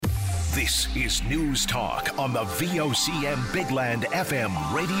This is News Talk on the VOCM Bigland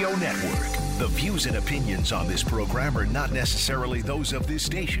FM radio network. The views and opinions on this program are not necessarily those of this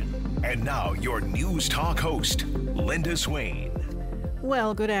station. And now your News Talk host, Linda Swain.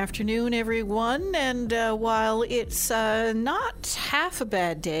 Well, good afternoon, everyone. And while it's not half a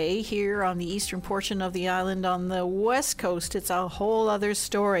bad day here on the eastern portion of the island, on the west coast, it's a whole other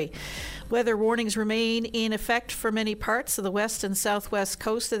story. Weather warnings remain in effect for many parts of the west and southwest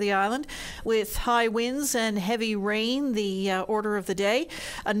coast of the island, with high winds and heavy rain the order of the day.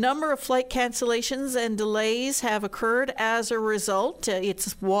 A number of flight cancellations and delays have occurred as a result.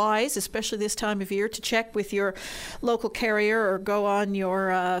 It's wise, especially this time of year, to check with your local carrier or go on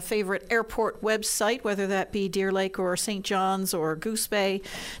your favorite airport website, whether that be Deer Lake or St. John's or Goose Bay,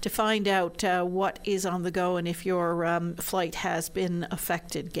 to find out what is on the go and if your flight has been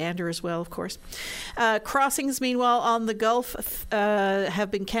affected. Gander as well, of course. Crossings, meanwhile, on the Gulf have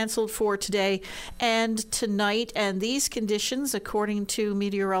been canceled for today and tonight. And these conditions, according to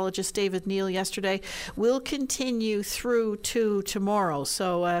meteorologist David Neal yesterday, will continue through to tomorrow.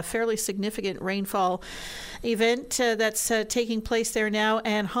 So a fairly significant rainfall event that's taking place there now,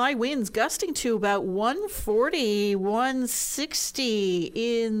 and high winds gusting to about 140, 160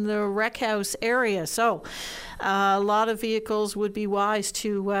 in the wreck house area. So a lot of vehicles would be wise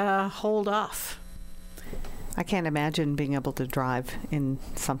to hold off. I can't imagine being able to drive in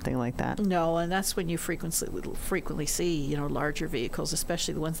something like that. No, and that's when you frequently see, larger vehicles,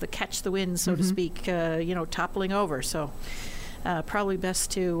 especially the ones that catch the wind, so to speak, toppling over. So probably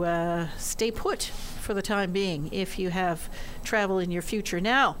best to stay put for the time being if you have travel in your future.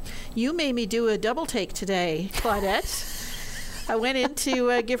 Now, you made me do a double take today, Claudette. I went in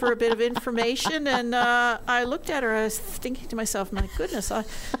to give her a bit of information, and I looked at her. I was thinking to myself, my goodness, I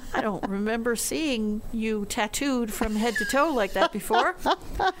don't remember seeing you tattooed from head to toe like that before.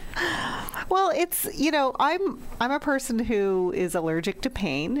 Well, it's, I'm a person who is allergic to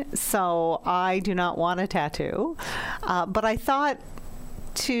pain, so I do not want a tattoo. But I thought,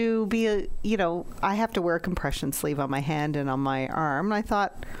 to be, I have to wear a compression sleeve on my hand and on my arm. And I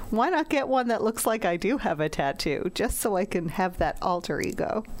thought, why not get one that looks like I do have a tattoo, just so I can have that alter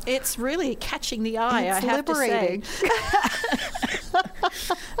ego? It's really catching the eye, it's I have liberating. to say.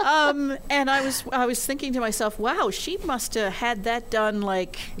 And I was thinking to myself, wow, she must have had that done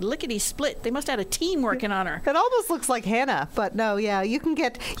like lickety-split. They must have had a team working on her. It almost looks like henna, but no, yeah, you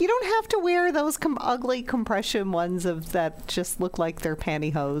don't have to wear those ugly compression ones that just look like they're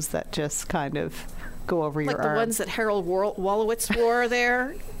pantyhose that just kind of go over your arm. Like the ones that Harold Wolowitz wore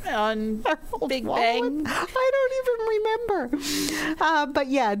there on Big Bang. I don't even remember. But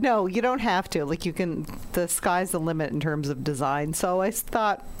yeah, no, you don't have to. The sky's the limit in terms of design. So I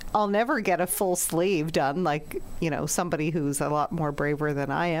thought, I'll never get a full sleeve done, somebody who's a lot more braver than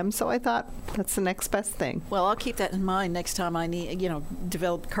I am. So I thought that's the next best thing. Well, I'll keep that in mind next time I need,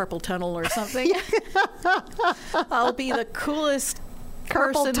 develop carpal tunnel or something. I'll be the coolest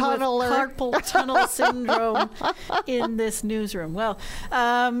person with carpal tunnel syndrome in this newsroom. Well,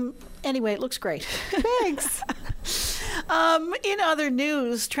 anyway, it looks great. Thanks. In other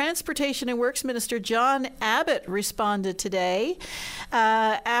news, Transportation and Works Minister John Abbott responded today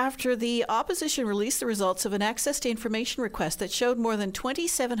after the opposition released the results of an access to information request that showed more than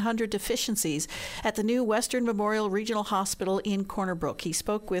 2,700 deficiencies at the new Western Memorial Regional Hospital in Corner Brook. He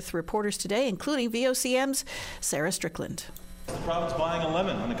spoke with reporters today, including VOCM's Sarah Strickland. The province buying a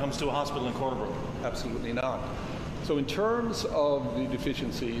lemon when it comes to a hospital in Corner Brook? Absolutely not. So in terms of the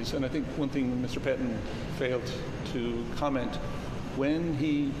deficiencies, and I think one thing Mr. Pettin failed to comment, when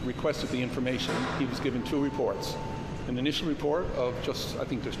he requested the information, he was given two reports. An initial report of I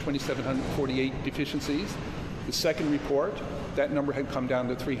think there's 2,748 deficiencies. The second report, that number had come down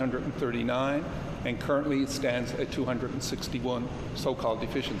to 339, and currently it stands at 261 so-called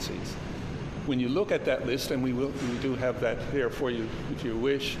deficiencies. When you look at that list, and we do have that here for you if you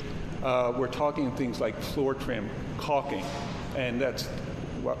wish, we're talking things like floor trim, caulking, and that's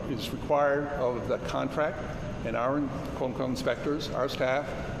what is required of the contract. And our quote-unquote inspectors, our staff,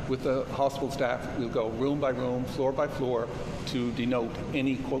 with the hospital staff, will go room by room, floor by floor, to denote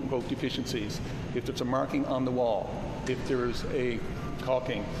any quote-unquote deficiencies. If there's a marking on the wall, if there's a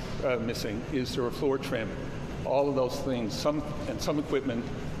caulking missing, is there a floor trim? All of those things, some equipment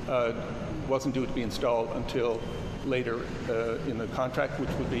wasn't due to be installed until later in the contract, which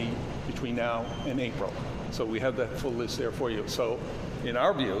would be between now and April. So we have that full list there for you. So in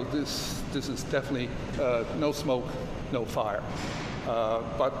our view, this is definitely no smoke, no fire.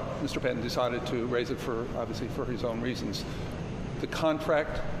 But Mr. Pettin decided to raise it obviously for his own reasons. The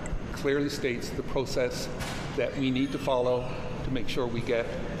contract clearly states the process that we need to follow to to make sure we get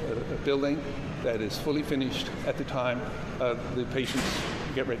a building that is fully finished at the time the patients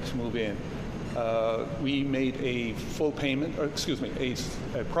get ready to move in. We made a full payment, or excuse me,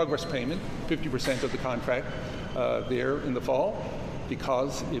 a progress payment, 50% of the contract there in the fall,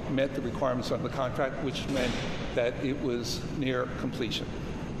 because it met the requirements of the contract, which meant that it was near completion.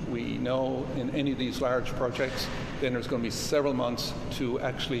 We know in any of these large projects, then there's going to be several months to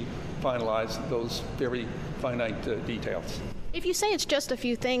actually finalize those very finite details. If you say it's just a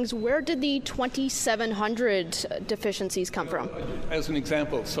few things, where did the 2,700 deficiencies come from? As an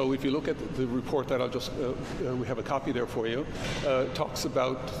example, so if you look at the report that I'll just, we have a copy there for you, talks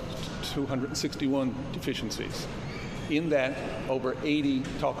about 261 deficiencies. In that, over 80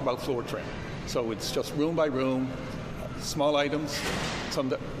 talk about floor trim. So it's just room by room, small items. Some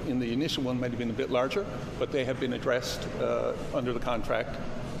that in the initial one might have been a bit larger, but they have been addressed under the contract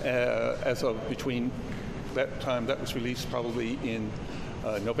as of between that time that was released, probably in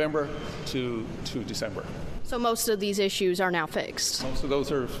November to December. So most of these issues are now fixed? Most of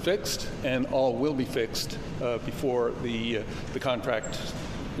those are fixed, and all will be fixed before the contract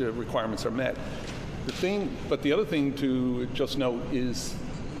requirements are met. But the other thing to just note is,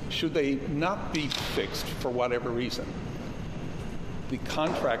 should they not be fixed for whatever reason, the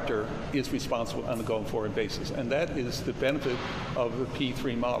contractor is responsible on a going-forward basis, and that is the benefit of the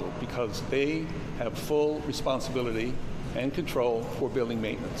P3 model, because they have full responsibility and control for building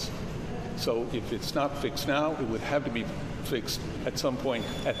maintenance. So if it's not fixed now, it would have to be fixed at some point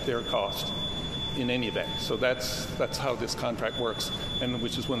at their cost in any event. So that's how this contract works, and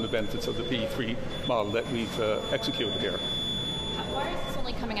which is one of the benefits of the P3 model that we've executed here. Why is this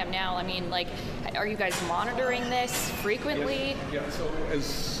only coming up now? I mean, like, are you guys monitoring this frequently? Yeah, so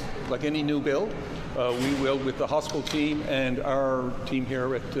as like any new build, we will, with the hospital team and our team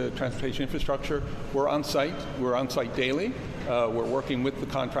here at Transportation Infrastructure, we're on site. We're on site daily. We're working with the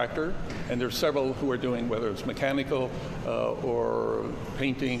contractor, and there's several who are doing, whether it's mechanical or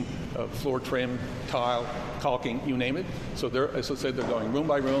painting, floor trim, tile, caulking, you name it. So they're, as I said, they're going room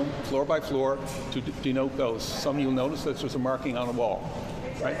by room, floor by floor to denote those. Some you'll notice that there's a marking on a wall,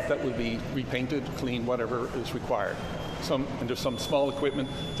 right? That will be repainted, cleaned, whatever is required. And there's some small equipment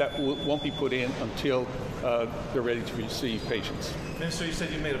that won't be put in until they're ready to receive patients. Minister, you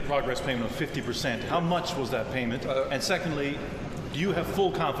said you made a progress payment of 50%. How much was that payment? And secondly, do you have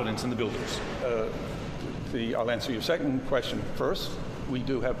full confidence in the builders? I'll answer your second question first. We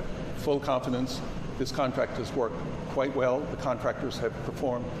do have full confidence. This contract has worked quite well. The contractors have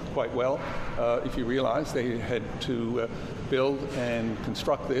performed quite well. If you realize they had to build and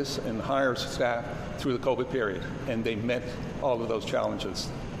construct this and hire staff through the COVID period, and they met all of those challenges.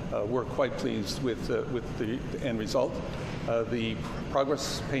 We're quite pleased with the end result. The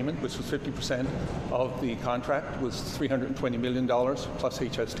progress payment, which was 50% of the contract, was $320 million plus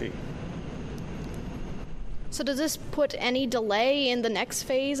HST. So does this put any delay in the next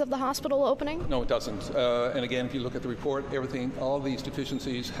phase of the hospital opening? No, it doesn't. And again, if you look at the report, all these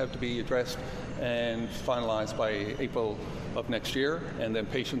deficiencies have to be addressed and finalized by April of next year, and then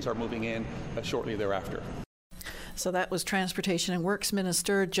patients are moving in shortly thereafter. So that was Transportation and Works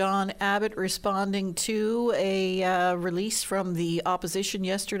Minister John Abbott responding to a release from the opposition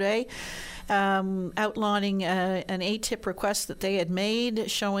yesterday, outlining an ATIP request that they had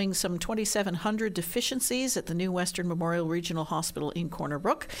made showing some 2,700 deficiencies at the new Western Memorial Regional Hospital in Corner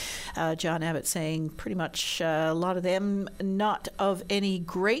Brook. John Abbott saying pretty much a lot of them not of any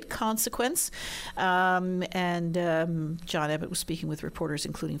great consequence. And John Abbott was speaking with reporters,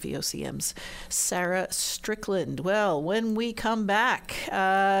 including VOCM's Sarah Strickland. Well, when we come back,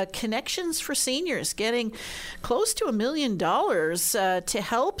 Connections for Seniors getting close to $1 million to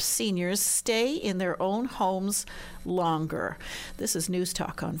help seniors stay in their own homes longer. This is News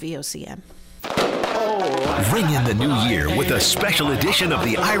Talk on VOCM. Ring in the new year with a special edition of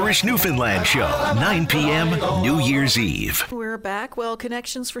the Irish Newfoundland Show, 9 p.m. New Year's Eve. We're back. Well,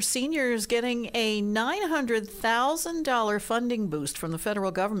 Connections for Seniors getting a $900,000 funding boost from the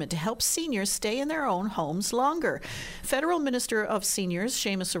federal government to help seniors stay in their own homes longer. Federal Minister of Seniors,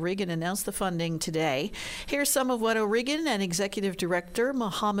 Seamus O'Regan, announced the funding today. Here's some of what O'Regan and Executive Director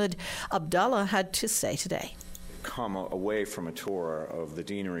Mohammed Abdallah had to say today. Come away from a tour of the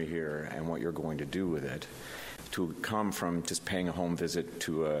deanery here and what you're going to do with it, to come from just paying a home visit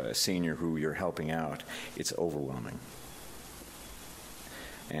to a senior who you're helping out, it's overwhelming.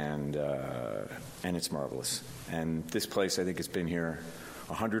 And it's marvelous. And this place, I think, has been here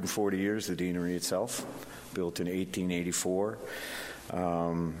 140 years, the deanery itself, built in 1884.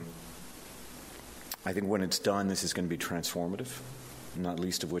 I think when it's done, this is going to be transformative, not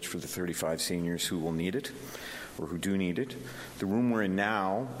least of which for the 35 seniors who will need it. or who do need it. The room we're in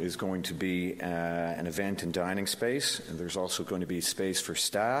now is going to be an event and dining space, and there's also going to be space for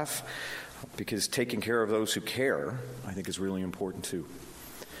staff, because taking care of those who care, I think, is really important too.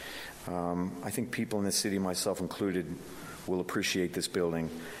 I think people in the city, myself included, will appreciate this building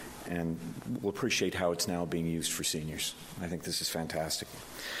and will appreciate how it's now being used for seniors. I think this is fantastic.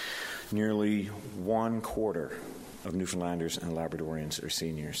 Nearly 1/4 of Newfoundlanders and Labradorians are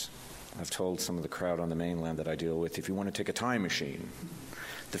seniors. I've told some of the crowd on the mainland that I deal with, if you want to take a time machine,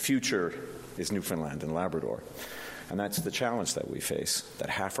 the future is Newfoundland and Labrador. And that's the challenge that we face, that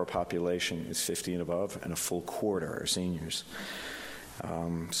half our population is 50 and above, and a full quarter are seniors.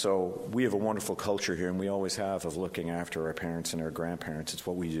 So we have a wonderful culture here, and we always have, of looking after our parents and our grandparents. It's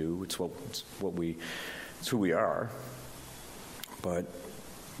what we do. It's who we are. But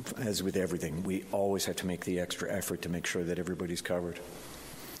as with everything, we always have to make the extra effort to make sure that everybody's covered.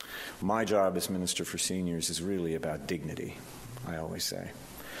 My job as Minister for Seniors is really about dignity, I always say,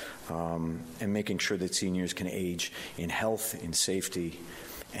 and making sure that seniors can age in health, in safety,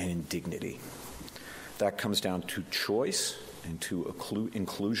 and in dignity. That comes down to choice, and to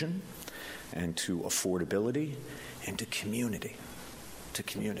inclusion, and to affordability, and to community.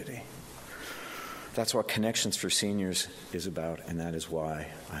 That's what Connections for Seniors is about, and that is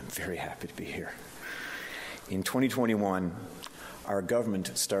why I'm very happy to be here. In 2021, our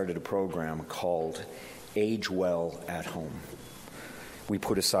government started a program called Age Well at Home. We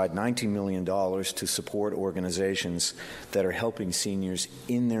put aside $19 million to support organizations that are helping seniors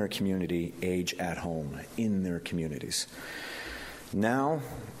in their community age at home, in their communities. Now,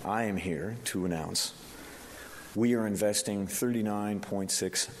 I am here to announce we are investing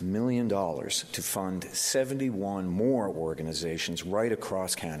 $39.6 million to fund 71 more organizations right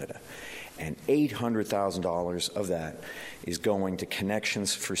across Canada. And $800,000 of that is going to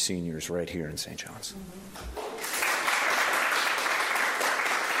Connections for Seniors right here in St. John's.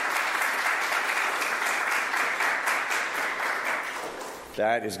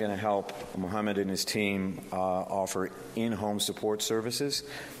 That is going to help Mohammed and his team offer in-home support services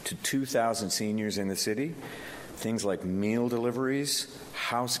to 2,000 seniors in the city. Things like meal deliveries,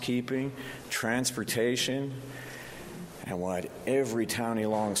 housekeeping, transportation, and what every townie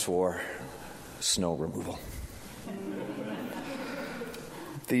longs for, snow removal.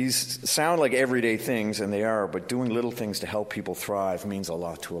 These sound like everyday things, and they are, but doing little things to help people thrive means a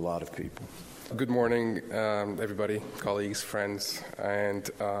lot to a lot of people. Good morning, everybody, colleagues, friends, and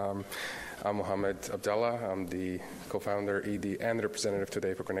I'm Mohammed Abdallah. I'm the co-founder, ED, and representative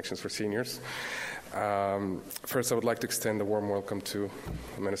today for Connections for Seniors. First, I would like to extend a warm welcome to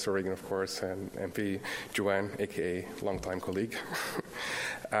Minister Regan, of course, and MP Joanne, aka longtime colleague.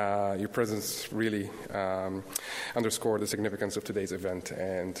 Your presence really underscored the significance of today's event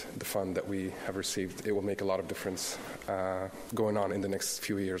and the fund that we have received. It will make a lot of difference going on in the next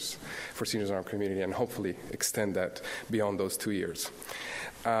few years for seniors in our community, and hopefully extend that beyond those 2 years.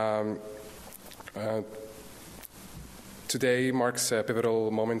 Today marks a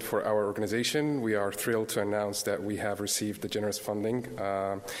pivotal moment for our organization. We are thrilled to announce that we have received the generous funding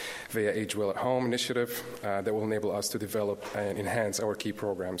via Age Well at Home initiative that will enable us to develop and enhance our key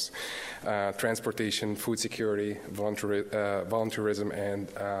programs: transportation, food security, volunteerism,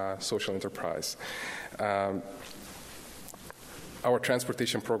 and social enterprise. Our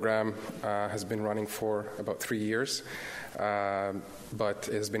transportation program has been running for about 3 years. But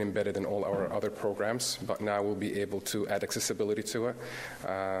it has been embedded in all our other programs, but now we'll be able to add accessibility to it.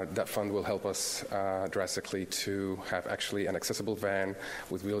 That fund will help us drastically to have actually an accessible van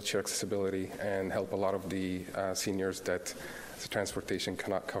with wheelchair accessibility and help a lot of the seniors that the transportation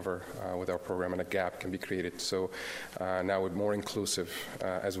cannot cover with our program, and a gap can be created. So now we're more inclusive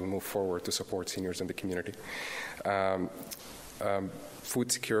as we move forward to support seniors in the community.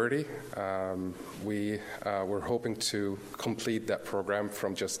 Food security, we're hoping to complete that program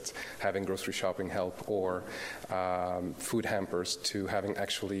from just having grocery shopping help or food hampers to having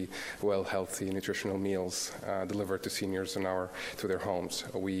actually healthy, nutritional meals delivered to seniors to their homes.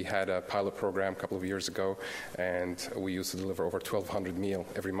 We had a pilot program a couple of years ago, and we used to deliver over 1,200 meals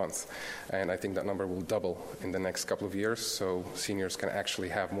every month. And I think that number will double in the next couple of years, so seniors can actually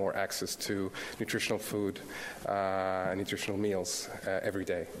have more access to nutritional food, nutritional meals every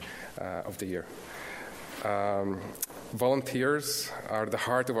day of the year. Volunteers are the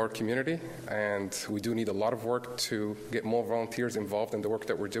heart of our community, and we do need a lot of work to get more volunteers involved in the work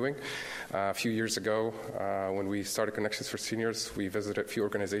that we're doing. A few years ago, when we started Connections for Seniors, we visited a few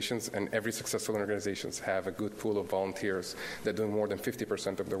organizations, and every successful organizations have a good pool of volunteers that are doing more than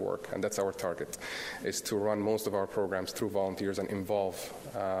 50% of their work, and that's our target, is to run most of our programs through volunteers and involve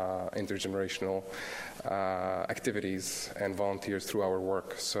intergenerational activities and volunteers through our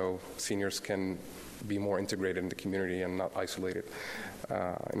work so seniors can be more integrated in the community and not isolated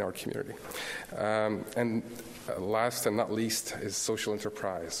in our community. And last and not least is social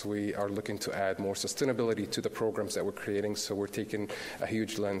enterprise. We are looking to add more sustainability to the programs that we're creating, so we're taking a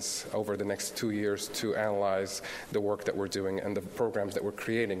huge lens over the next 2 years to analyze the work that we're doing and the programs that we're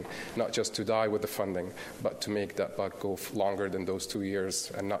creating, not just to die with the funding, but to make that buck go longer than those 2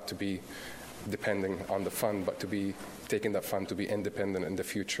 years and not to be depending on the fund, but to be taking that fund to be independent in the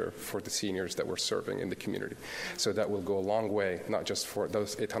future for the seniors that we're serving in the community. So that will go a long way, not just for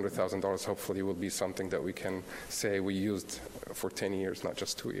those $800,000, hopefully will be something that we can say we used for 10 years, not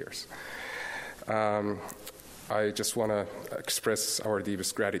just 2 years. I just want to express our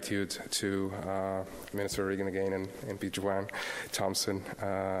deepest gratitude to Minister Regan again and MP Joanne Thompson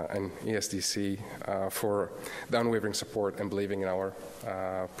and ESDC for the unwavering support and believing in our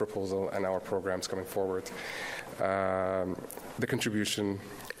proposal and our programs coming forward. The contribution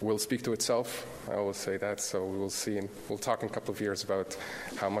will speak to itself. I always say that, so we will see, and we'll talk in a couple of years about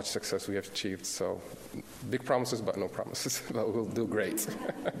how much success we have achieved. So big promises, but no promises, but we'll do great.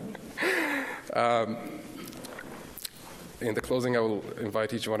 In the closing, I will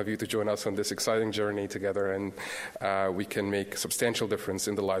invite each one of you to join us on this exciting journey together, and we can make a substantial difference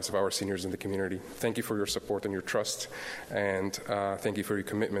in the lives of our seniors in the community. Thank you for your support and your trust, and thank you for your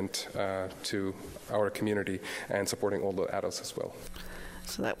commitment to our community and supporting all the adults as well.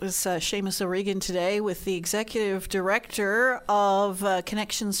 So that was Seamus O'Regan today with the Executive Director of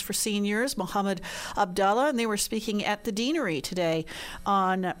Connections for Seniors, Mohammed Abdallah, and they were speaking at the Deanery today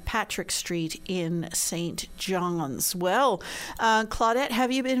on Patrick Street in St. John's. Well, Claudette,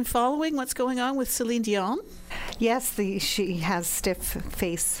 have you been following what's going on with Celine Dion? Yes, she has stiff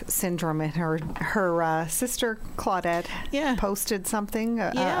face syndrome, and her sister Claudette posted something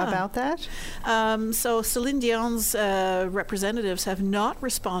about that. So Celine Dion's representatives have not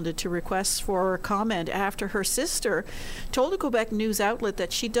responded to requests for comment after her sister told a Quebec news outlet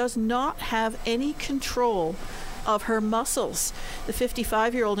that she does not have any control of her muscles. The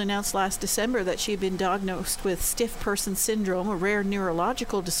 55-year-old announced last December that she had been diagnosed with stiff person syndrome, a rare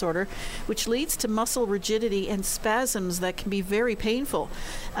neurological disorder which leads to muscle rigidity and spasms that can be very painful,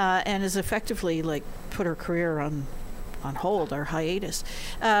 and has effectively put her career on hold or hiatus.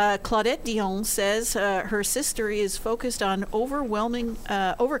 Claudette Dion says her sister is focused on overcoming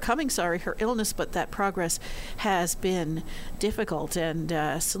her illness, but that progress has been difficult.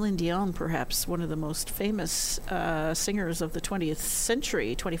 And Celine Dion, perhaps one of the most famous singers of the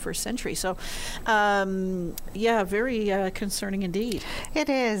 21st century. So, very concerning indeed. It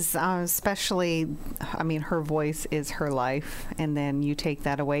is, especially, her voice is her life, and then you take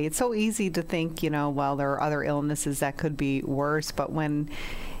that away. It's so easy to think, well, there are other illnesses that could be worse, but when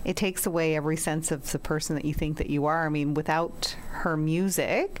it takes away every sense of the person that you think that you are. Without her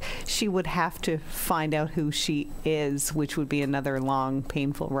music, she would have to find out who she is, which would be another long,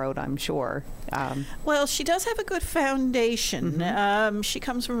 painful road, I'm sure. Well, she does have a good foundation. Mm-hmm. She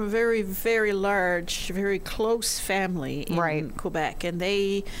comes from a very, very large, very close family in Quebec, and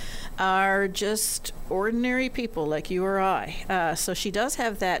they are just ordinary people like you or I. So she does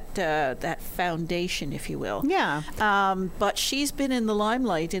have that foundation, if you will. Yeah. But she's been in the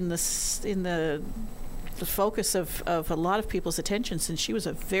limelight, in the focus of a lot of people's attention since she was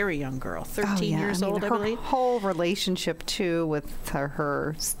a very young girl, 13 years old, I believe. Her whole relationship, too, with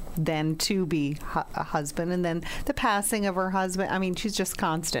her then to-be husband, and then the passing of her husband. She's just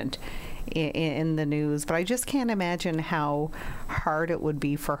constant in the news. But I just can't imagine how hard it would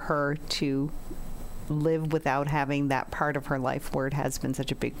be for her to live without having that part of her life where it has been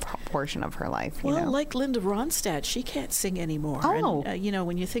such a big portion of her life. Like Linda Ronstadt, she can't sing anymore. Oh. And,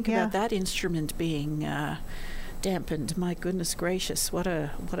 when you think about that instrument being dampened, my goodness gracious, what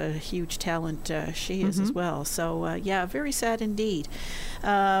a huge talent she is as well. So, very sad indeed.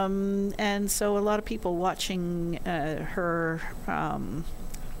 And so a lot of people watching her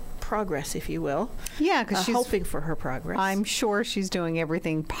progress, if you will. Yeah, because she's hoping for her progress. I'm sure she's doing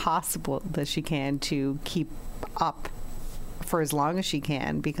everything possible that she can to keep up for as long as she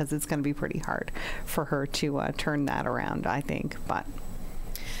can, because it's going to be pretty hard for her to turn that around, I think. But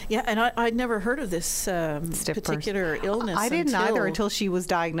Yeah, and I'd never heard of this particular illness. I didn't either until she was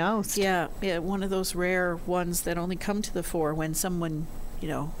diagnosed. Yeah, one of those rare ones that only come to the fore when someone,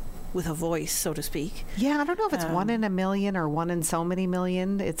 with a voice, so to speak. Yeah, I don't know if it's 1 in a million or 1 in so many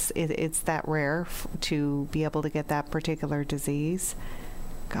million. It's that rare to be able to get that particular disease.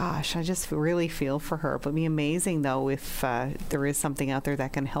 Gosh, I just really feel for her. But it'd be amazing, though, if there is something out there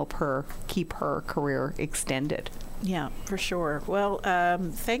that can help her keep her career extended. Yeah, for sure. Well,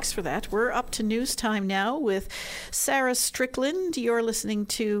 thanks for that. We're up to news time now with Sarah Strickland. You're listening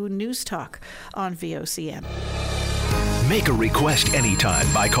to News Talk on VOCM. Make a request anytime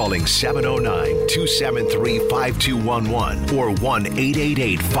by calling 709-273-5211 or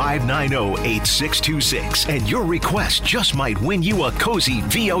 1-888-590-8626. And your request just might win you a cozy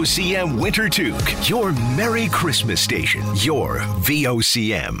VOCM winter toque. Your Merry Christmas station, your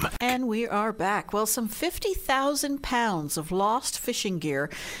VOCM. And we are back. Well, some 50,000 pounds of lost fishing gear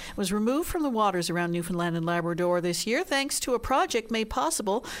was removed from the waters around Newfoundland and Labrador this year thanks to a project made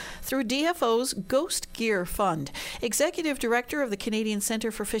possible through DFO's Ghost Gear Fund. Executive Director of the Canadian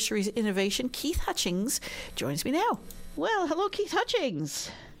Centre for Fisheries Innovation, Keith Hutchings, joins me now. Well, hello, Keith Hutchings.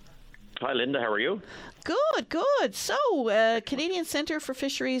 Hi, Linda. How are you? Good. So, Canadian Centre for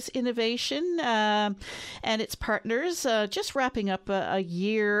Fisheries Innovation and its partners just wrapping up a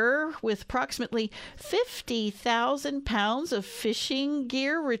year with approximately 50,000 pounds of fishing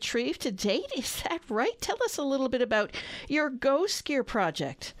gear retrieved to date. Is that right? Tell us a little bit about your Ghost Gear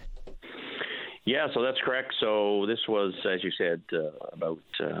project. Yeah, so that's correct. So this was, as you said, about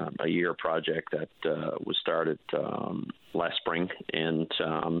a year project that was started last spring, and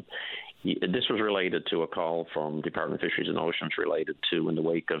this was related to a call from Department of Fisheries and Oceans related to in the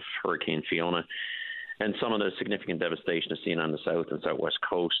wake of Hurricane Fiona and some of the significant devastation seen on the south and southwest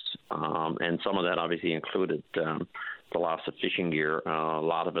coasts, and some of that obviously included the loss of fishing gear. A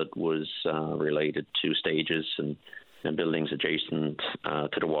lot of it was related to stages and buildings adjacent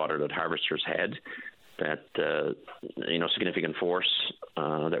to the water that harvesters had. That significant force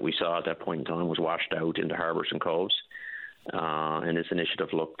that we saw at that point in time was washed out into harbors and coves. And this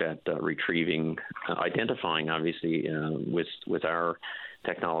initiative looked at identifying, obviously, with our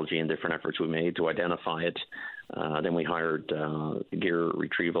technology and different efforts we made to identify it. Then we hired gear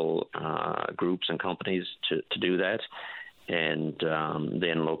retrieval groups and companies to do that. And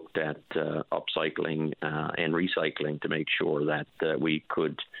then looked at upcycling and recycling to make sure that we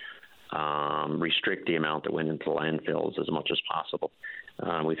could restrict the amount that went into landfills as much as possible.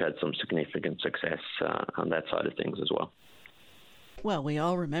 We've had some significant success on that side of things as well. Well, we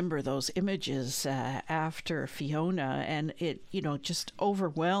all remember those images after Fiona, and it, just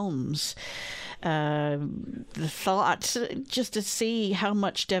overwhelms the thought just to see how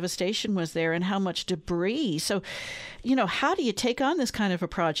much devastation was there and how much debris. So, how do you take on this kind of a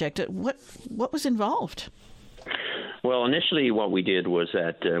project? What was involved? Well, initially what we did was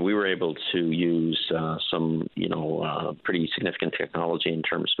that we were able to use some, pretty significant technology in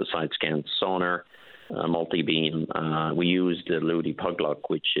terms of side-scan sonar, multi-beam. We used the Ludi Pugluck,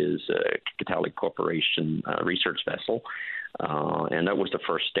 which is a Catholic Corporation research vessel, and that was the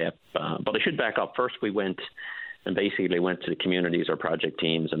first step. But I should back up. First, we went to the communities, our project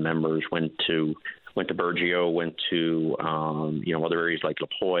teams and members went to Burgeo, went to other areas like La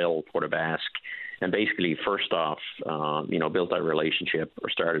Poile, Port aux Basques, and basically first off, built that relationship or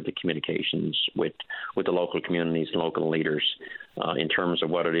started the communications with the local communities and local leaders in terms of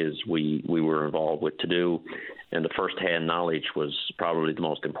what it is we were involved with to do. And the first-hand knowledge was probably the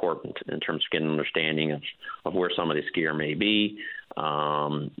most important in terms of getting an understanding of where some of this gear may be,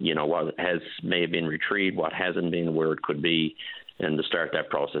 what may have been retrieved, what hasn't been, where it could be, and to start that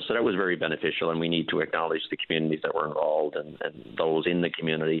process. So that was very beneficial, and we need to acknowledge the communities that were involved and those in the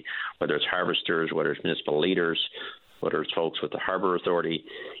community, whether it's harvesters, whether it's municipal leaders, whether it's folks with the Harbour Authority,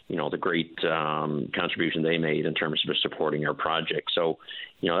 the great contribution they made in terms of supporting our project. So,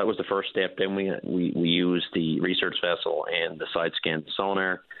 that was the first step. Then we used the research vessel and the side-scan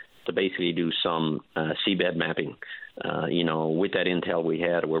sonar to basically do some seabed mapping. With that intel we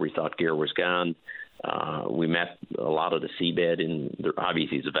had where we thought gear was gone, we mapped a lot of the seabed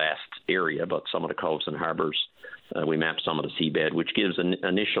obviously it's a vast area, but some of the coves and harbors, we mapped some of the seabed, which gives an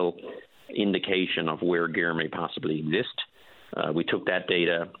initial indication of where gear may possibly exist. We took that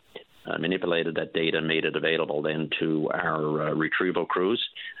data, manipulated that data, and made it available then to our retrieval crews.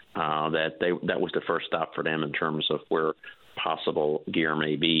 That was the first stop for them in terms of where possible gear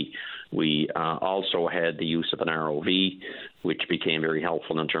may be. We also had the use of an ROV, which became very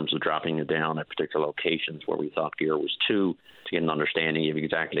helpful in terms of dropping it down at particular locations where we thought gear was to get an understanding of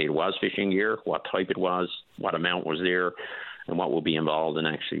exactly it was fishing gear, what type it was, what amount was there, and what will be involved in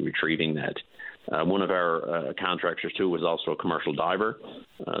actually retrieving that. One of our contractors, too, was also a commercial diver.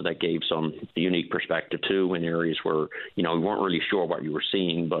 That gave some unique perspective, too, in areas where, we weren't really sure what you were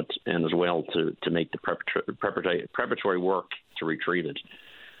seeing, and as well to make the preparatory work to retrieve it.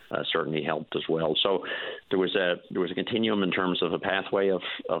 Certainly helped as well. So there was a continuum in terms of a pathway of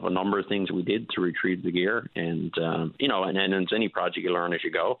a number of things we did to retrieve the gear, and and it's any project you learn as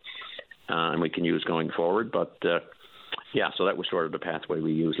you go, and we can use going forward. But so that was sort of the pathway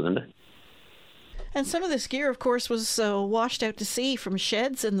we used, Linda. And some of this gear, of course, was washed out to sea from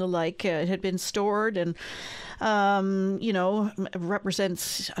sheds and the like. It had been stored and,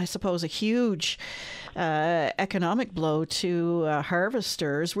 represents, I suppose, a huge economic blow to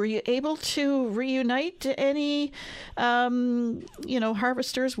harvesters. Were you able to reunite any,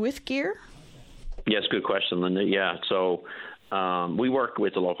 harvesters with gear? Yes, good question, Linda. Yeah, so we worked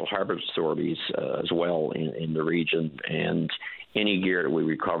with the local harbour authorities as well in the region, and any gear that we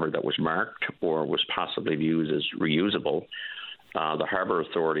recovered that was marked or was possibly viewed as reusable, the Harbour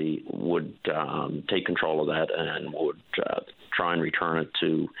Authority would take control of that and would try and return it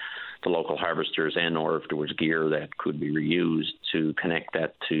to the local harvesters, and or if there was gear that could be reused, to connect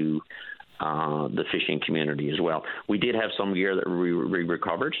that to the fishing community as well. We did have some gear that we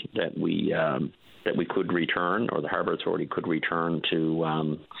recovered that we could return, or the Harbour Authority could return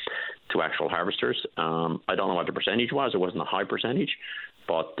to actual harvesters. I don't know what the percentage was. It wasn't a high percentage,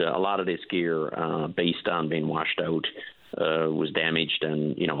 but a lot of this gear, based on being washed out, was damaged,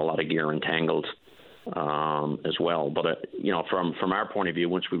 and a lot of gear entangled as well. But from our point of view,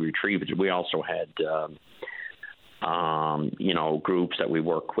 once we retrieved it, we also had groups that we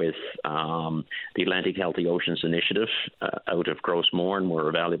work with. The Atlantic Healthy Oceans Initiative out of Grossmoorn were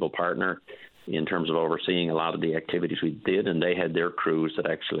a valuable partner in terms of overseeing a lot of the activities we did, and they had their crews that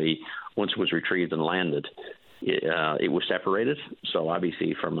actually, once it was retrieved and landed, it was separated. So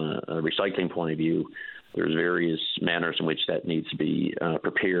obviously from a recycling point of view, there's various manners in which that needs to be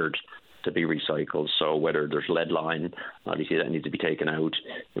prepared to be recycled. So whether there's lead line, obviously that needs to be taken out,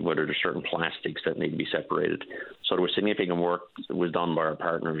 whether there's certain plastics that need to be separated. So there was significant work that was done by our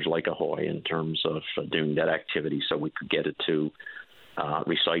partners like Ahoy in terms of doing that activity so we could get it to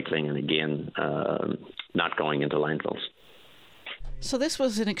recycling and, again, not going into landfills. So this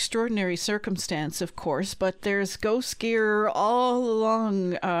was an extraordinary circumstance, of course, but there's ghost gear all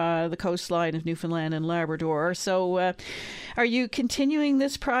along the coastline of Newfoundland and Labrador. So are you continuing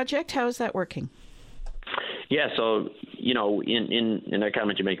this project? How is that working? Yeah, so, in that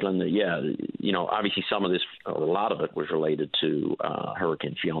comment you make, Linda, obviously some of this, or a lot of it was related to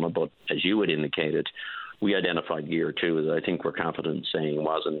Hurricane Fiona, but as you had indicated, we identified gear, too, that I think we're confident saying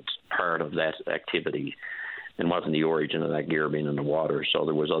wasn't part of that activity and wasn't the origin of that gear being in the water. So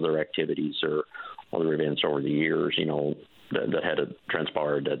there was other activities or other events over the years, that had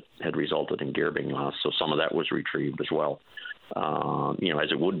transpired that had resulted in gear being lost. So some of that was retrieved as well,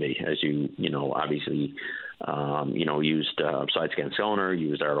 as it would be, as you obviously, used side scan sonar,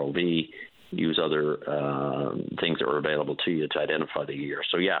 used ROV, use other things that were available to you to identify the gear.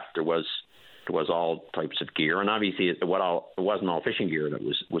 So, yeah, there was all types of gear, and obviously it wasn't all fishing gear that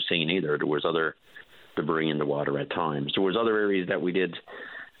was seen either. There was other debris in the water at times. There was other areas that we did,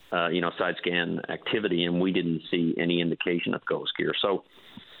 side scan activity, and we didn't see any indication of ghost gear. So,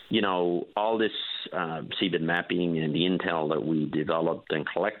 all this seabed mapping and the intel that we developed and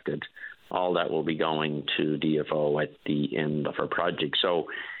collected, all that will be going to DFO at the end of our project. So,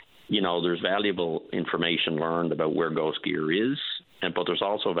 there's valuable information learned about where ghost gear is, but there's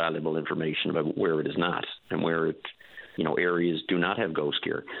also valuable information about where it is not and where it, areas do not have ghost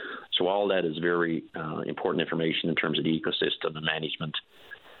gear. So all that is very important information in terms of the ecosystem and management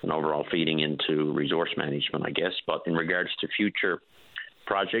and overall feeding into resource management, I guess. But in regards to future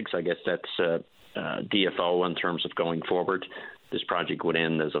projects, I guess that's DFO in terms of going forward. This project would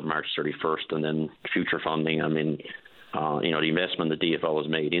end as of March 31st, and then future funding, the investment that DFO has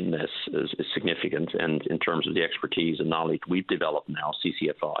made in this is significant. And in terms of the expertise and knowledge we've developed now,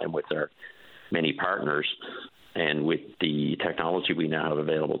 CCFI, and with our many partners, and with the technology we now have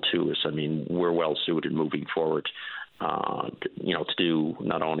available to us, we're well suited moving forward, to do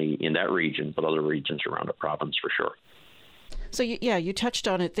not only in that region, but other regions around the province for sure. So, you touched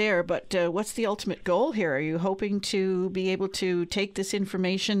on it there, but what's the ultimate goal here? Are you hoping to be able to take this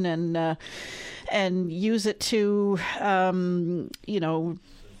information and use it to,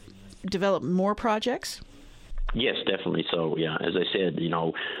 develop more projects? Yes, definitely so, yeah. As I said,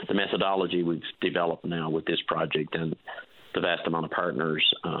 the methodology we've developed now with this project and the vast amount of partners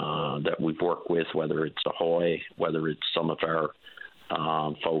that we've worked with, whether it's Ahoy, whether it's some of our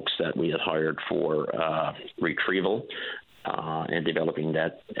folks that we had hired for retrieval, and developing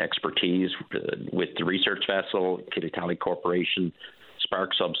that expertise with the research vessel, Kilitali Corporation,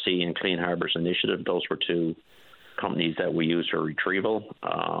 Spark Subsea, and Clean Harbors Initiative. Those were two companies that we use for retrieval.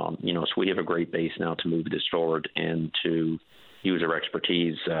 So we have a great base now to move this forward and to use our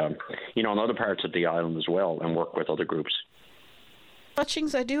expertise, in other parts of the island as well, and work with other groups.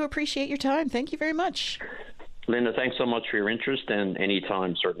 Hutchings, I do appreciate your time. Thank you very much. Linda, thanks so much for your interest, and any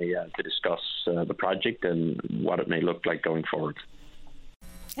time certainly to discuss the project and what it may look like going forward.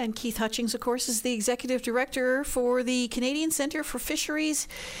 And Keith Hutchings, of course, is the Executive Director for the Canadian Centre for Fisheries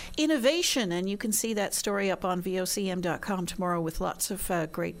Innovation. And you can see that story up on VOCM.com tomorrow with lots of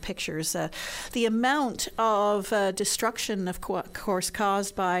great pictures. The amount of destruction, of course,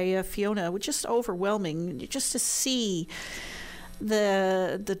 caused by Fiona was just overwhelming. Just to see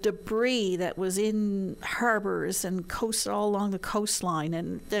the debris that was in harbors and coast all along the coastline,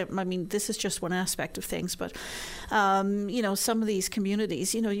 and this is just one aspect of things, but some of these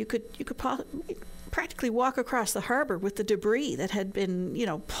communities, you could practically walk across the harbor with the debris that had been,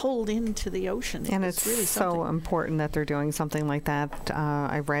 pulled into the ocean. And it's really so important that they're doing something like that.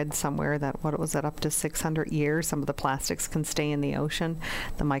 I read somewhere that, up to 600 years, some of the plastics can stay in the ocean,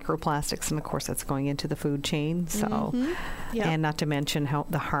 the microplastics, and of course that's going into the food chain. So, and not to mention how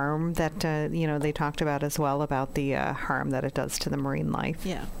the harm that, they talked about as well, about the harm that it does to the marine life.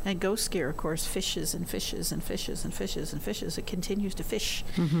 Yeah, and ghost gear, of course, fishes and fishes and fishes and fishes and fishes. It continues to fish.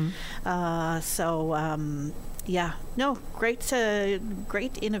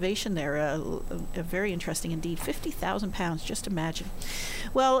 Great innovation there. Very interesting indeed. 50,000 pounds, just imagine.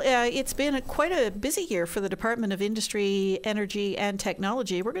 Well, it's been quite a busy year for the Department of Industry, Energy and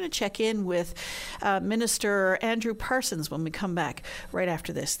Technology. We're going to check in with Minister Andrew Parsons when we come back right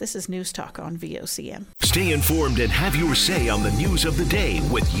after this. This is News Talk on VOCM. Stay informed and have your say on the news of the day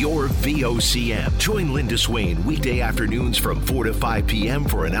with your VOCM. Join Linda Swain weekday afternoons from 4 to 5 p.m.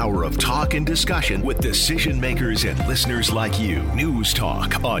 for an hour of talk and discussion with decision makers and listeners like you. News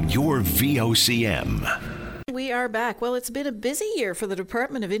Talk on your VOCM. We are back. Well, it's been a busy year for the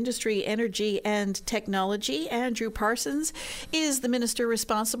Department of Industry, Energy and Technology. Andrew Parsons is the minister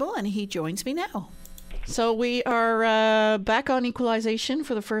responsible, and he joins me now. So we are back on equalization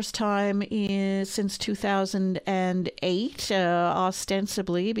for the first time since 2008,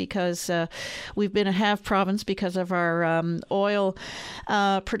 ostensibly because we've been a half province because of our oil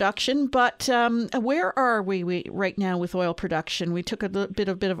production. But where are we right now with oil production? We took a bit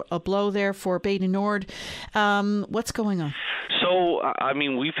of a blow there for Bay du Nord. What's going on? So,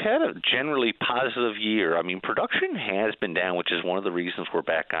 we've had a generally positive year. Production has been down, which is one of the reasons we're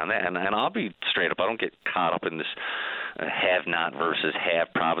back on that. And I'll be straight up, I don't get caught up in this have-not versus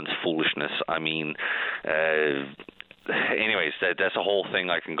have-province foolishness. Anyways, that's a whole thing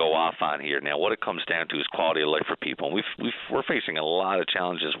I can go off on here. Now, what it comes down to is quality of life for people. And we're facing a lot of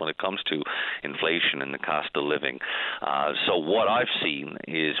challenges when it comes to inflation and the cost of living. So what I've seen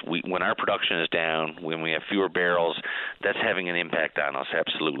is when our production is down, when we have fewer barrels, that's having an impact on us,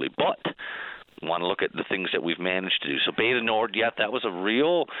 absolutely. But want to look at the things that we've managed to do. So Bay du Nord, that was a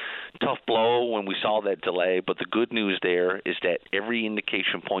real tough blow when we saw that delay, but the good news there is that every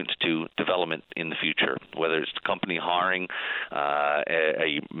indication points to development in the future, whether it's the company hiring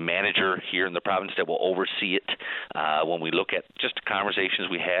a manager here in the province that will oversee it. When we look at just the conversations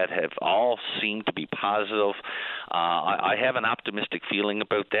we had have all seemed to be positive. I have an optimistic feeling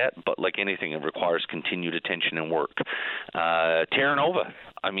about that, but like anything, it requires continued attention and work. Terra Nova,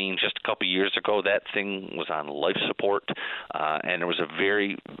 just a couple of years ago, that thing was on life support, and there was a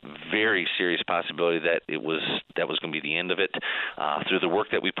very, very serious possibility that that was going to be the end of it. Through the work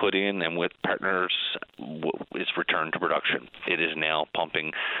that we put in and with partners, it's returned to production. It is now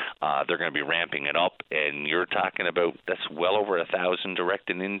pumping. They're going to be ramping it up, and you're talking about that's well over 1,000 direct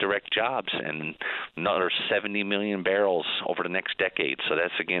and indirect jobs, and another 70 million barrels over the next decade. So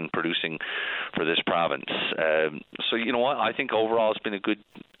that's again producing for this province. So you know what? I think overall it's been a good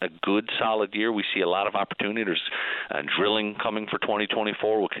solid year. We see a lot of opportunity. There's drilling coming for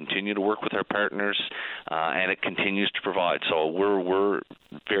 2024. We'll continue to work with our partners, and it continues to provide. So we're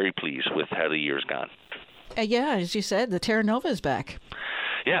very pleased with how the year's gone. As you said, the Terra Nova is back.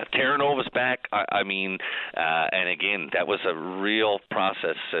 Yeah, Terra Nova's back. And again, that was a real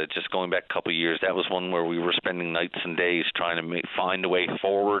process. Just going back a couple of years, that was one where we were spending nights and days trying to find a way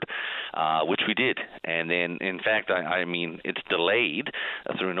forward, which we did. And then, in fact, it's delayed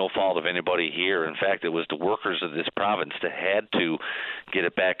through no fault of anybody here. In fact, it was the workers of this province that had to get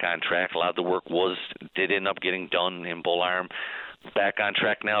it back on track. A lot of the work did end up getting done in Bull Arm. back on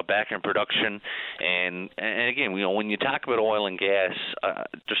track now, back in production. And again, when you talk about oil and gas,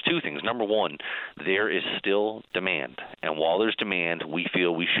 there's two things. Number one, there is still demand. And while there's demand, we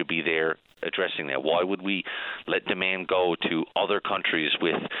feel we should be there addressing that. Why would we let demand go to other countries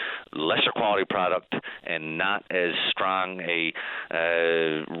with lesser quality product and not as strong a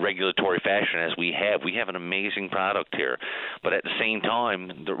regulatory fashion as we have? We have an amazing product here. But at the same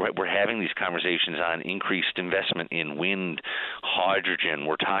time, we're having these conversations on increased investment in wind, hydrogen.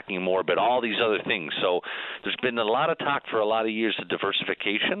 We're talking more about all these other things. So there's been a lot of talk for a lot of years of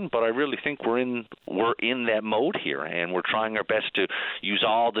diversification, but I really think we're in that mode here, and we're trying our best to use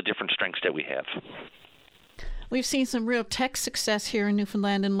all the different strengths that we have. We've seen some real tech success here in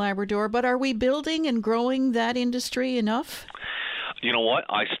Newfoundland and Labrador, but are we building and growing that industry enough? You know what?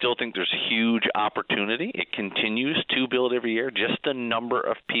 I still think there's huge opportunity. It continues to build every year. Just the number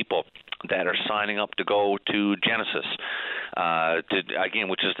of people that are signing up to go to Genesis,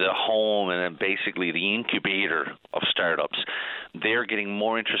 which is the home and then basically the incubator of startups. They're getting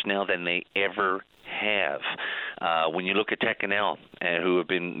more interest now than they ever have. When you look at TechNL, who have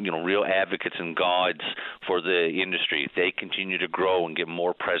been real advocates and guides for the industry, they continue to grow and get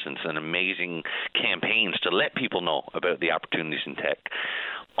more presence and amazing campaigns to let people know about the opportunities in tech.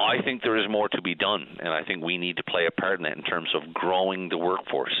 I think there is more to be done, and I think we need to play a part in that in terms of growing the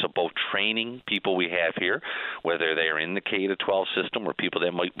workforce. So both training people we have here, whether they are in the K-12 system or people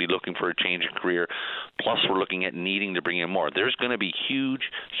that might be looking for a change in career, plus we're looking at needing to bring in more. There's going to be huge,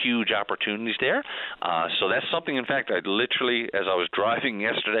 huge opportunities there. So that's something, in fact, I literally, as I was driving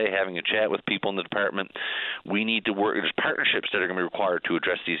yesterday, having a chat with people in the department, we need to work. There's partnerships that are going to be required to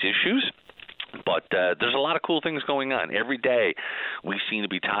address these issues. But there's a lot of cool things going on. Every day we seem to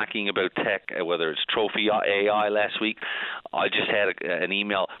be talking about tech, whether it's Trophy AI last week. I just had an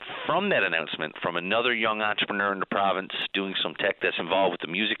email from that announcement from another young entrepreneur in the province doing some tech that's involved with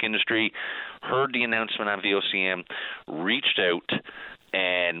the music industry, heard the announcement on VOCM, reached out,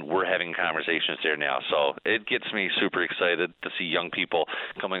 and we're having conversations there now. So it gets me super excited to see young people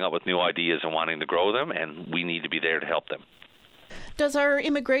coming up with new ideas and wanting to grow them, and we need to be there to help them. Does our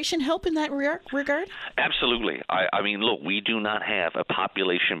immigration help in that regard? Absolutely. I mean, look, we do not have a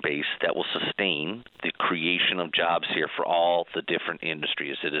population base that will sustain the creation of jobs here for all the different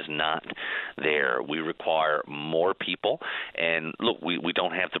industries. It is not there. We require more people, and look, we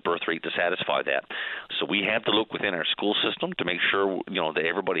don't have the birth rate to satisfy that. So we have to look within our school system to make sure, that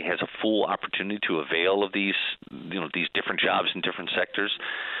everybody has a full opportunity to avail of these different jobs in different sectors.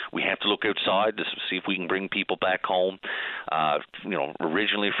 We have to look outside to see if we can bring people back home,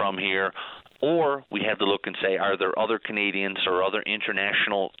 originally from here, or we have to look and say, are there other Canadians or other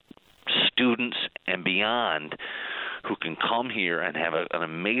international students and beyond who can come here and have an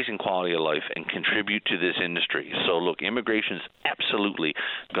amazing quality of life and contribute to this industry? So, look, immigration is absolutely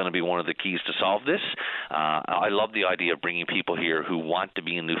going to be one of the keys to solve this. I love the idea of bringing people here who want to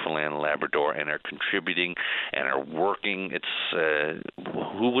be in Newfoundland and Labrador and are contributing and are working.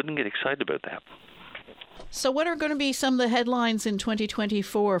 Who wouldn't get excited about that? So what are going to be some of the headlines in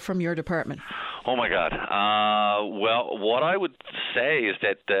 2024 from your department? Oh, my God. Well, what I would say is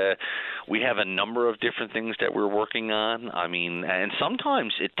that we have a number of different things that we're working on. I mean, and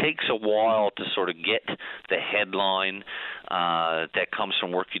sometimes it takes a while to sort of get the headline that comes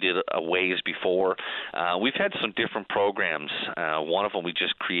from work you did a ways before. We've had some different programs. One of them we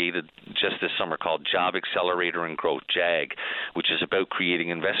just created just this summer called Job Accelerator and Growth, JAG, which is about creating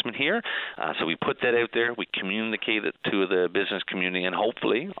investment here. So we put that out there. We communicate it to the business community, and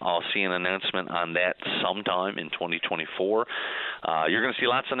hopefully I'll see an announcement on that sometime in 2024. You're going to see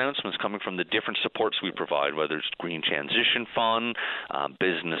lots of announcements coming from the different supports we provide, whether it's Green Transition Fund,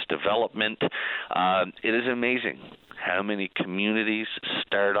 business development. It is amazing how many communities,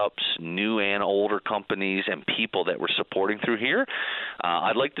 startups, new and older companies, and people that we're supporting through here.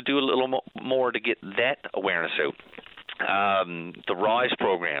 I'd like to do a little more to get that awareness out. The RISE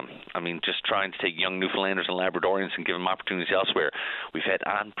program, just trying to take young Newfoundlanders and Labradorians and give them opportunities elsewhere. We've had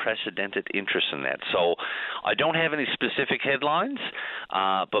unprecedented interest in that. So I don't have any specific headlines,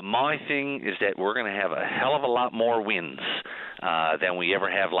 but my thing is that we're going to have a hell of a lot more wins than we ever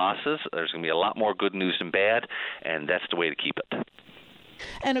have losses. There's going to be a lot more good news than bad, and that's the way to keep it.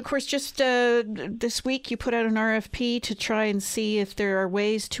 And, of course, just this week you put out an RFP to try and see if there are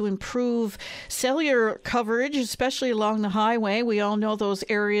ways to improve cellular coverage, especially along the highway. We all know those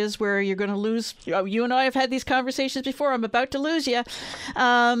areas where you're going to lose. You and I have had these conversations before. I'm about to lose you.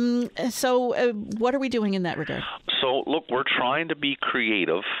 So what are we doing in that regard? So, look, we're trying to be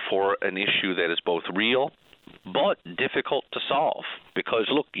creative for an issue that is both real but difficult to solve. because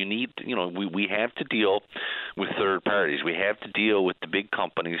look, you need, we have to deal with third parties. We have to deal with the big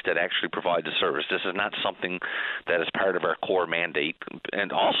companies that actually provide the service. This is not something that is part of our core mandate,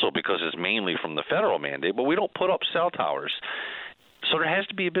 and also because it's mainly from the federal mandate, but we don't put up cell towers. So there has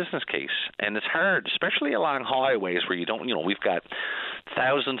to be a business case, and it's hard, especially along highways where you don't, we've got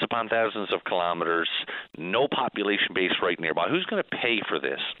thousands upon thousands of kilometers, no population base right nearby. Who's going to pay for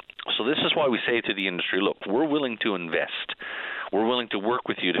this? So this is why we say to the industry, look, we're willing to invest. We're willing to work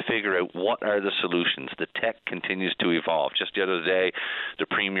with you to figure out what are the solutions. The tech continues to evolve. Just the other day, the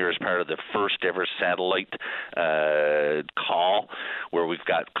Premier is part of the first ever satellite call, where we've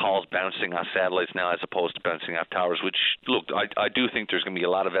got calls bouncing off satellites now as opposed to bouncing off towers, which, look, I do think there's going to be a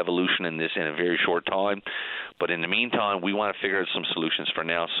lot of evolution in this in a very short time. But in the meantime, we want to figure out some solutions for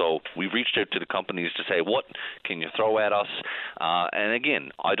now. So we've reached out to the companies to say, what can you throw at us? And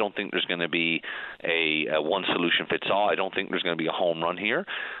again, I don't think there's going to be a one solution fits all. I don't think there's going to be a home run here.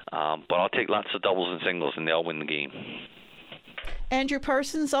 But I'll take lots of doubles and singles, and they'll win the game. Andrew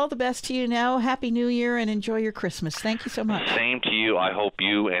Parsons, all the best to you now. Happy New Year and enjoy your Christmas. Thank you so much. Same to you. I hope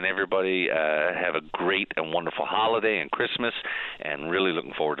you and everybody have a great and wonderful holiday and Christmas, and really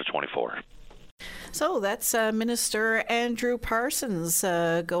looking forward to 24. So that's Minister Andrew Parsons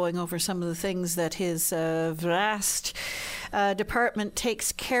going over some of the things that his vast department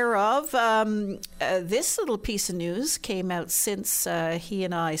takes care of. This little piece of news came out since he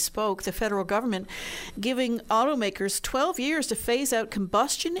and I spoke. The federal government giving automakers 12 years to phase out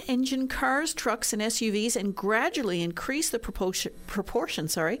combustion engine cars, trucks, and SUVs and gradually increase the proportion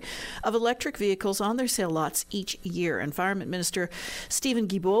of electric vehicles on their sale lots each year. Environment Minister Stephen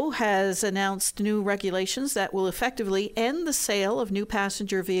Guilbeault has announced new regulations that will effectively end the sale of new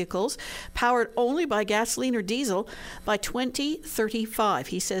passenger vehicles powered only by gasoline or diesel by 2035.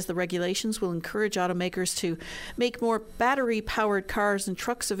 He says the regulations will encourage automakers to make more battery-powered cars and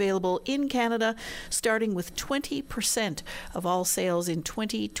trucks available in Canada, starting with 20% of all sales in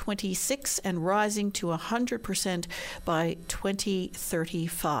 2026 and rising to 100% by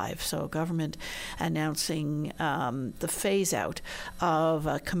 2035. So government announcing the phase-out of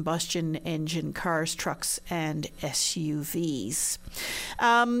combustion engine cars, trucks, and SUVs.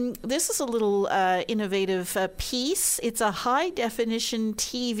 This is a little innovative piece. It's a high-definition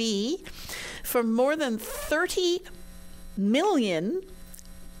TV from more than 30 million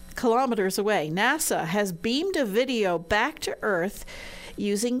kilometers away. NASA has beamed a video back to Earth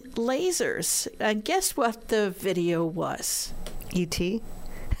using lasers. And guess what the video was? E.T.?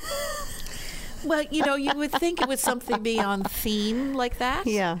 Well, you would think it would something be on theme like that.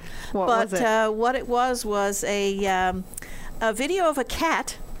 Yeah. What it was a video of a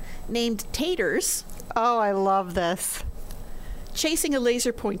cat named Taters. Oh, I love this. Chasing a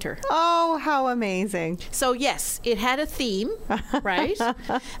laser pointer. Oh, how amazing. So, yes, it had a theme, right?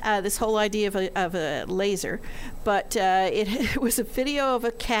 This whole idea of a laser. But it was a video of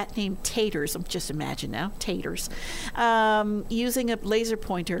a cat named Taters. Just imagine now, Taters. Using a laser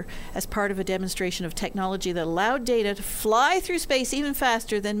pointer as part of a demonstration of technology that allowed data to fly through space even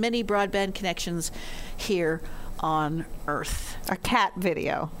faster than many broadband connections here on Earth. A cat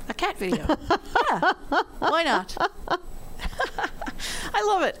video. A cat video. Yeah. Why not? I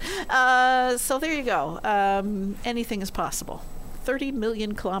love it. So there you go. Anything is possible. 30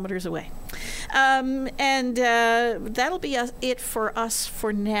 million kilometers away. And that'll be it for us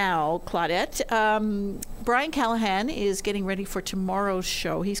for now, Claudette. Brian Callahan is getting ready for tomorrow's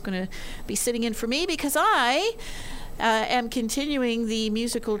show. He's going to be sitting in for me because I am continuing the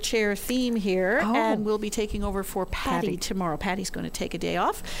musical chair theme here, and we'll be taking over for Patty tomorrow. Patty's going to take a day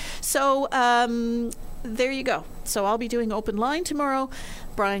off. So there you go. So I'll be doing Open Line tomorrow.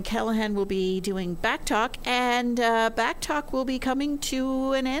 Brian Callahan will be doing Back Talk, and Back Talk will be coming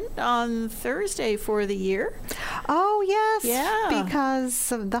to an end on Thursday for the year. Oh, yes. Yeah.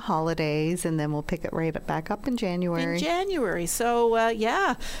 Because of the holidays, and then we'll pick it right back up in January. So,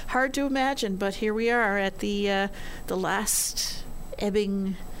 hard to imagine, but here we are at the last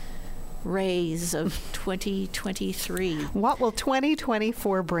ebbing rays of 2023. What will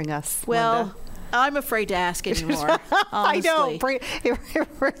 2024 bring us, Well, Linda? I'm afraid to ask anymore. I know.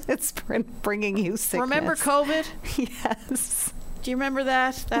 It's bringing you sickness. Remember COVID? Yes. Do you remember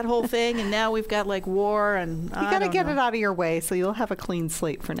that whole thing? And now we've got like war, and you got to get it out of your way so you'll have a clean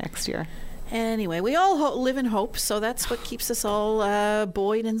slate for next year. Anyway, we all live in hope, so that's what keeps us all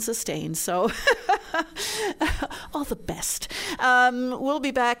buoyed and sustained. So all the best. We'll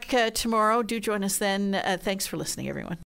be back tomorrow. Do join us then. Thanks for listening, everyone.